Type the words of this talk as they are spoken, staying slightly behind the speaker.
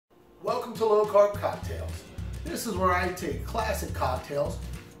Welcome to Low Carb Cocktails. This is where I take classic cocktails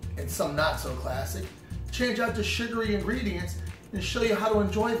and some not so classic, change out the sugary ingredients, and show you how to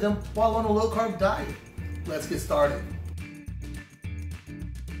enjoy them while on a low carb diet. Let's get started.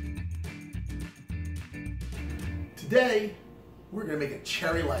 Today, we're going to make a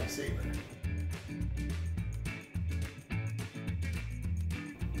cherry lifesaver.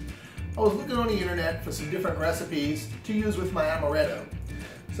 I was looking on the internet for some different recipes to use with my Amaretto.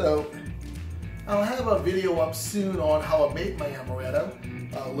 So I'll have a video up soon on how I make my Amaretto,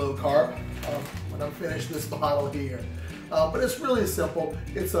 low carb, when I'm finished this bottle here. But it's really simple.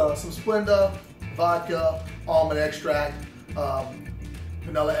 It's some Splenda, vodka, almond extract,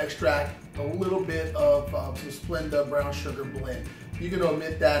 vanilla extract, a little bit of some Splenda brown sugar blend. You can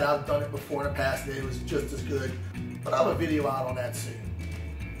omit that. I've done it before in the past and it was just as good. But I'll have a video out on that soon.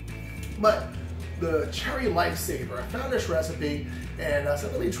 But the cherry lifesaver, I found this recipe and I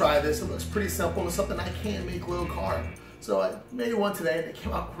said, let me try this. It looks pretty simple. It's something I can make low carb. So I made one today and it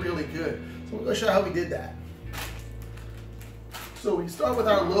came out really good. So I'm going to show you how we did that. So we start with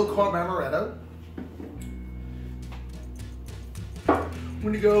our low carb Amaretto. We're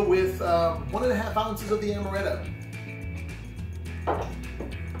going to go with 1.5 ounces of the Amaretto.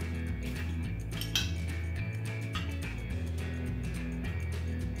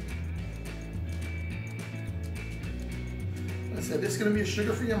 So this is going to be a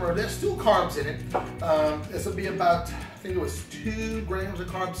sugar-free Amaretto. There's still carbs in it. This will be about, I think it was 2 grams of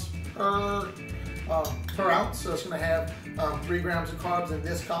carbs per ounce. So it's going to have 3 grams of carbs in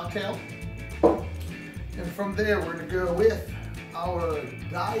this cocktail. And from there, we're going to go with our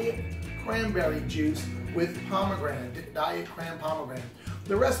diet cranberry juice with pomegranate, diet cran pomegranate.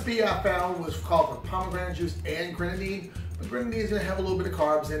 The recipe I found was called for pomegranate juice and grenadine. But grenadine is going to have a little bit of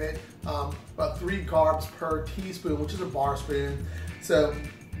carbs in it, about 3 carbs per teaspoon, which is a bar spoon. So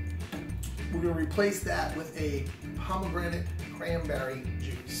we're going to replace that with a pomegranate cranberry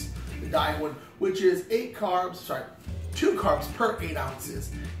juice, the diet one, which is 2 carbs per 8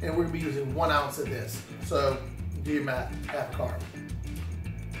 ounces. And we're going to be using 1 ounce of this. So do your math, half carb.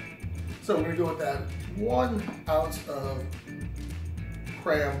 So we're going to go with that 1 ounce of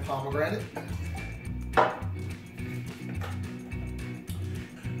cran pomegranate.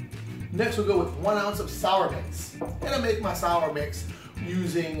 Next we'll go with 1 ounce of sour mix. And I make my sour mix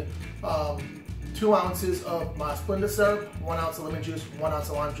using 2 ounces of my Splenda syrup, 1 ounce of lemon juice, 1 ounce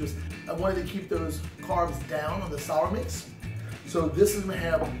of lime juice. I wanted to keep those carbs down on the sour mix. So this is going to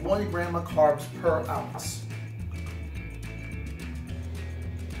have 1 gram of carbs per ounce.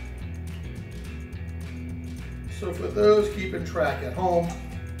 So for those keeping track at home,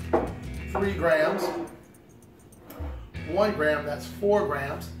 3 grams, 1 gram, that's 4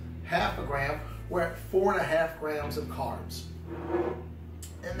 grams. Half a gram, we're at 4.5 grams of carbs.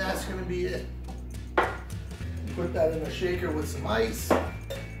 And that's going to be it. Put that in a shaker with some ice.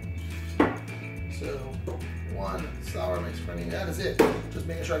 So 1 sour mix printing, that is it. Just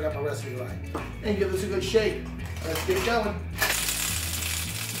making sure I got my recipe right. And give this a good shake. Let's get going.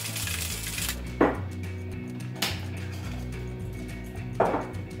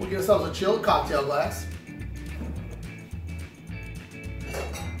 We'll get ourselves a chilled cocktail glass.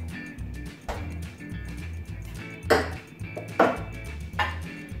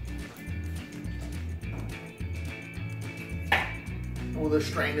 We'll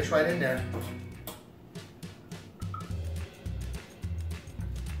just strain this right in there.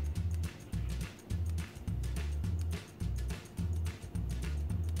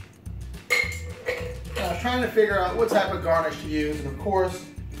 Now, I was trying to figure out what type of garnish to use, and of course,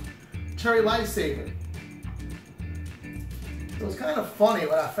 cherry lifesaver. It was kind of funny.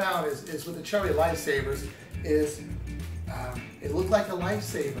 What I found is with the cherry lifesavers is it looked like a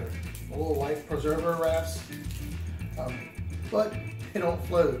lifesaver, a little life preserver wraps, but they don't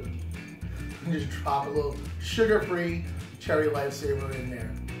float. You just drop a little sugar-free cherry lifesaver in there.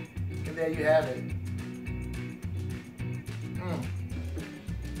 And there you have it.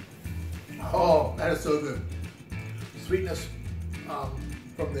 Oh, that is so good. Sweetness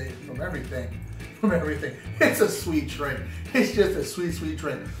from everything. From everything. It's a sweet drink. It's just a sweet, sweet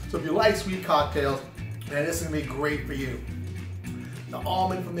drink. So if you like sweet cocktails, man, this is gonna be great for you. The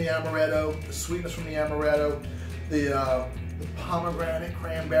almond from the Amaretto, the sweetness from the Amaretto, the pomegranate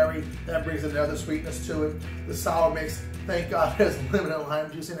cranberry, that brings another sweetness to it. The sour mix, thank God there's lemon and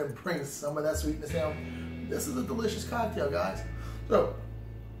lime juice in it, brings some of that sweetness down. This is a delicious cocktail, guys. So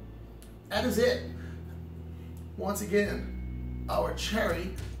that is it. Once again, our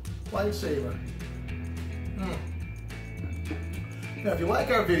cherry lifesaver. Now if you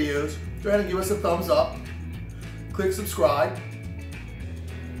like our videos, go ahead and give us a thumbs up. Click subscribe.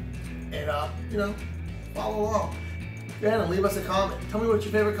 and you know, follow along. Go ahead and leave us a comment. Tell me what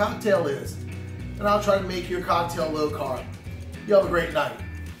your favorite cocktail is, and I'll try to make your cocktail low carb. You have a great night.